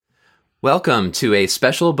Welcome to a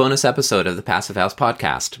special bonus episode of the Passive House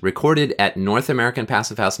podcast, recorded at North American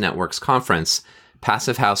Passive House Network's conference,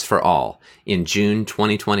 Passive House for All, in June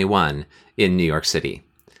 2021 in New York City.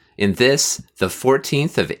 In this, the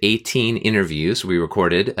 14th of 18 interviews we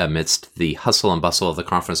recorded amidst the hustle and bustle of the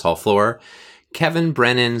conference hall floor, Kevin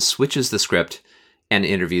Brennan switches the script and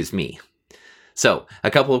interviews me. So, a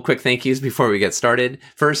couple of quick thank yous before we get started.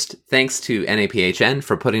 First, thanks to NAPHN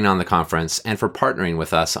for putting on the conference and for partnering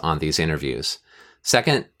with us on these interviews.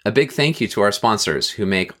 Second, a big thank you to our sponsors who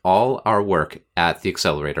make all our work at the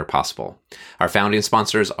Accelerator possible. Our founding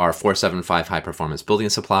sponsors are 475 High Performance Building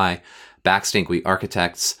Supply, Baxter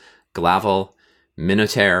Architects, Glavel,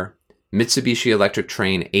 Minotaur, Mitsubishi Electric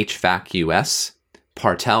Train HVAC US,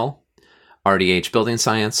 Partel, RDH Building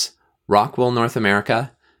Science, Rockwell North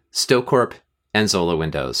America, Stocorp, and Zola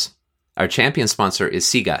Windows. Our champion sponsor is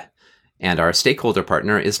SIGA, and our stakeholder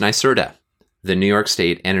partner is NYSERDA, the New York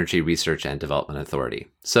State Energy Research and Development Authority.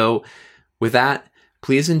 So, with that,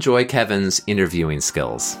 please enjoy Kevin's interviewing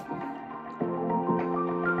skills.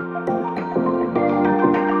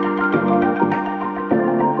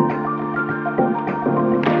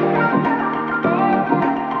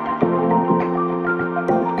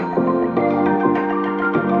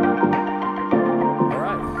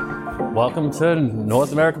 Welcome to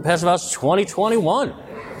North American Passive House 2021.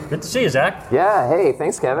 Good to see you, Zach. Yeah, hey,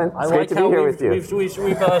 thanks, Kevin. It's great to be here with you. We've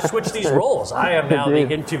switched these roles. I am now the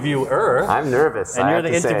interviewer. I'm nervous. And you're the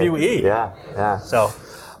interviewee. Yeah. So,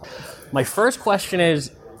 my first question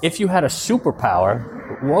is, if you had a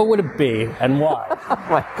superpower, what would it be and why? Oh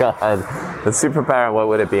my God. The superpower, what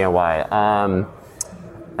would it be and why?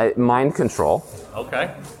 Mind control.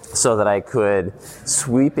 Okay. So that I could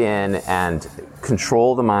sweep in and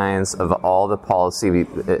control the minds of all the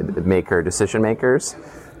decision makers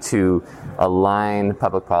to align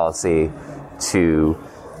public policy to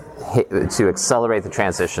accelerate the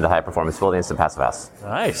transition to high performance buildings and passive house.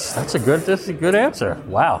 Nice. That's a good answer.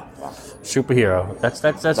 Wow. Superhero. That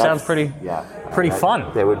sounds pretty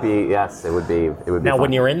fun. It would be, yes, it would be Now, fun.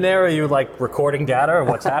 when you're in there, are you like recording data or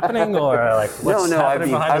what's happening, or like what's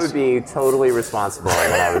happening behind I would be totally responsible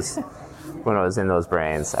when I was in those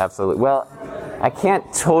brains. Absolutely. Well, I can't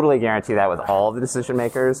totally guarantee that with all the decision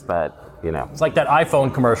makers, but you know. It's like that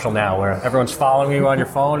iPhone commercial now where everyone's following you on your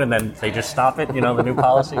phone and then they just stop it, the new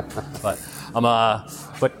policy. But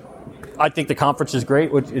I think the conference is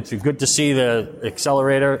great. It's good to see the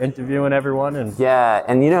Accelerator interviewing everyone. And yeah,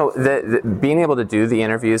 and the being able to do the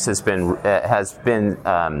interviews has been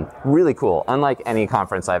really cool. Unlike any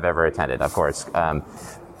conference I've ever attended, of course.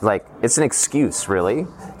 It's an excuse, really,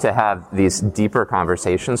 to have these deeper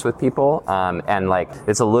conversations with people.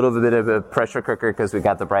 It's a little bit of a pressure cooker because we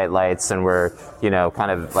got the bright lights and we're,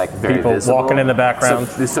 kind of like very people visible. Walking in the background.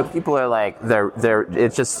 So people are like,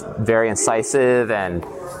 it's just very incisive and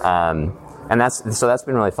that's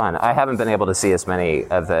been really fun. I haven't been able to see as many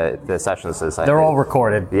of the sessions as They're all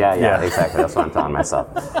recorded. Yeah, exactly. That's what I'm telling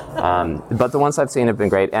myself. But the ones I've seen have been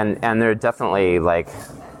great. And there are definitely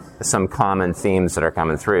some common themes that are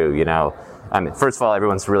coming through, first of all,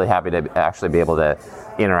 everyone's really happy to actually be able to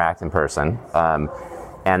interact in person.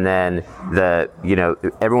 And then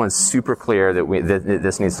everyone's super clear that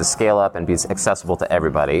this needs to scale up and be accessible to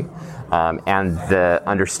everybody. And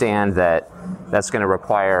understand that that's going to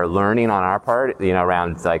require learning on our part,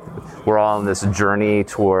 around we're all on this journey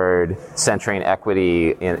toward centering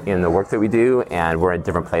equity in the work that we do. And we're in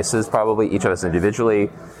different places, probably each of us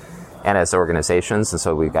individually and as organizations, and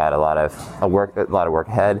so we've got a lot of work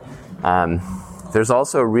ahead. There's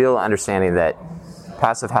also a real understanding that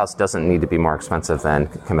passive house doesn't need to be more expensive than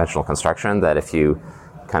conventional construction. That if you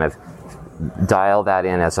kind of dial that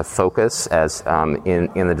in as a focus, as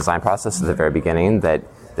in the design process at the very beginning, that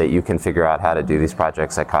you can figure out how to do these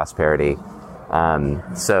projects at cost parity.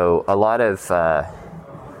 So a lot of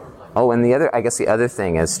and the other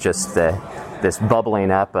thing is just this bubbling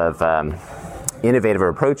up of innovative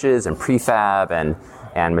approaches and prefab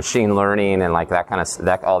and machine learning and all that kind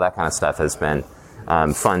of stuff has been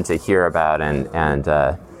fun to hear about and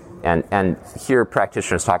hear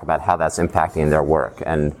practitioners talk about how that's impacting their work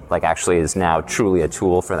and actually is now truly a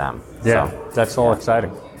tool for them. Yeah, so, that's all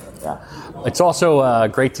exciting. Yeah. It's also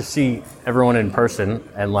great to see everyone in person.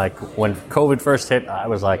 And when COVID first hit, I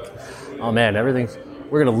was like, oh man,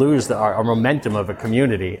 we're going to lose our momentum of a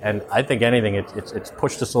community. And I think it's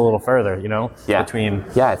pushed us a little further, Yeah. Between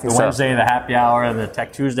I think the Wednesday, the happy hour, and the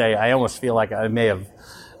Tech Tuesday. I almost feel like I may have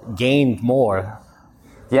gained more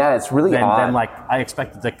Yeah, it's really odd. Then like I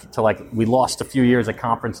expected to like we lost a few years of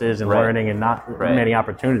conferences and learning and not many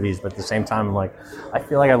opportunities, but at the same time, I'm like I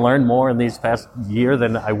feel like I learned more in these past year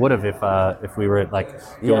than I would have if we were like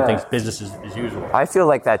doing things business as usual. I feel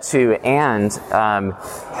like that too, and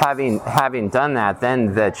having done that,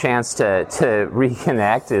 then the chance to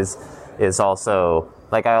reconnect is also.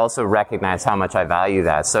 Like I also recognize how much I value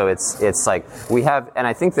that. So it's like we have, and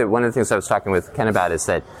I think that one of the things I was talking with Ken about is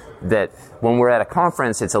that when we're at a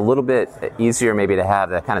conference, it's a little bit easier maybe to have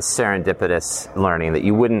that kind of serendipitous learning that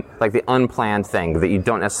you wouldn't, like the unplanned thing that you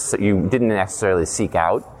didn't necessarily seek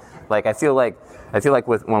out. Like I feel like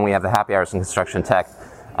when we have the happy hours in construction tech,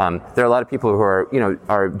 there are a lot of people who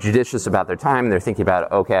are judicious about their time. They're thinking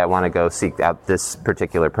about, okay, I want to go seek out this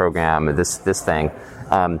particular program, this thing.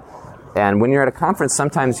 And when you're at a conference,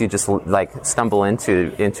 sometimes you just like stumble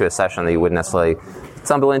into a session that you wouldn't necessarily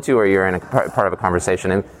stumble into, or you're in a part of a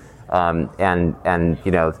conversation, and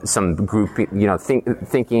some group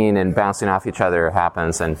thinking and bouncing off each other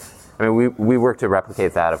happens. And I mean, we work to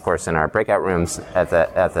replicate that, of course, in our breakout rooms at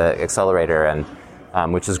the accelerator, and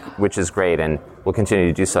which is great, and we'll continue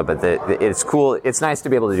to do so. But it's cool. It's nice to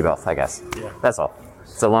be able to do both, I guess. Yeah. That's all.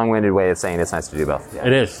 It's a long-winded way of saying it's nice to do both. Yeah.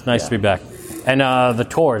 It is nice to be back. And the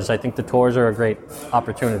tours, I think the tours are a great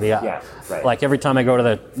opportunity. Yeah, right. Like every time I go to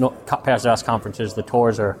the Passive House conferences, the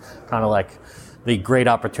tours are kind of like the great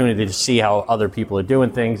opportunity to see how other people are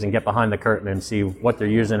doing things and get behind the curtain and see what they're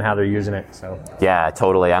using, how they're using it. So yeah,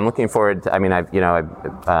 totally. I'm looking forward to, I mean, I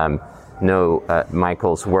know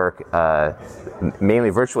Michael's work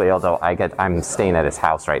mainly virtually, although I'm staying at his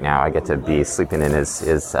house right now. I get to be sleeping in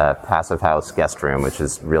his Passive House guest room, which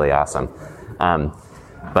is really awesome.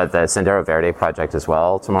 But the Sendero Verde project as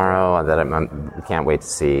well tomorrow that I can't wait to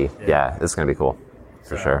see. Yeah, it's going to be cool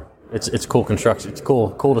for sure. It's cool construction. It's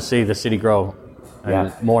cool to see the city grow,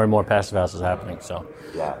 and more and more passive houses happening. So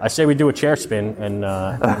I say we do a chair spin and.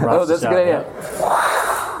 Oh, that's a good idea.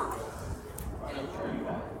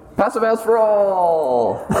 Passive House for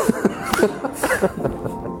all.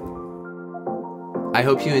 I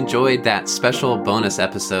hope you enjoyed that special bonus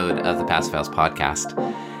episode of the Passive House podcast.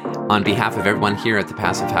 On behalf of everyone here at the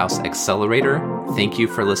Passive House Accelerator, thank you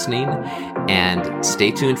for listening, and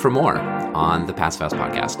stay tuned for more on the Passive House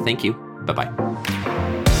podcast. Thank you. Bye-bye.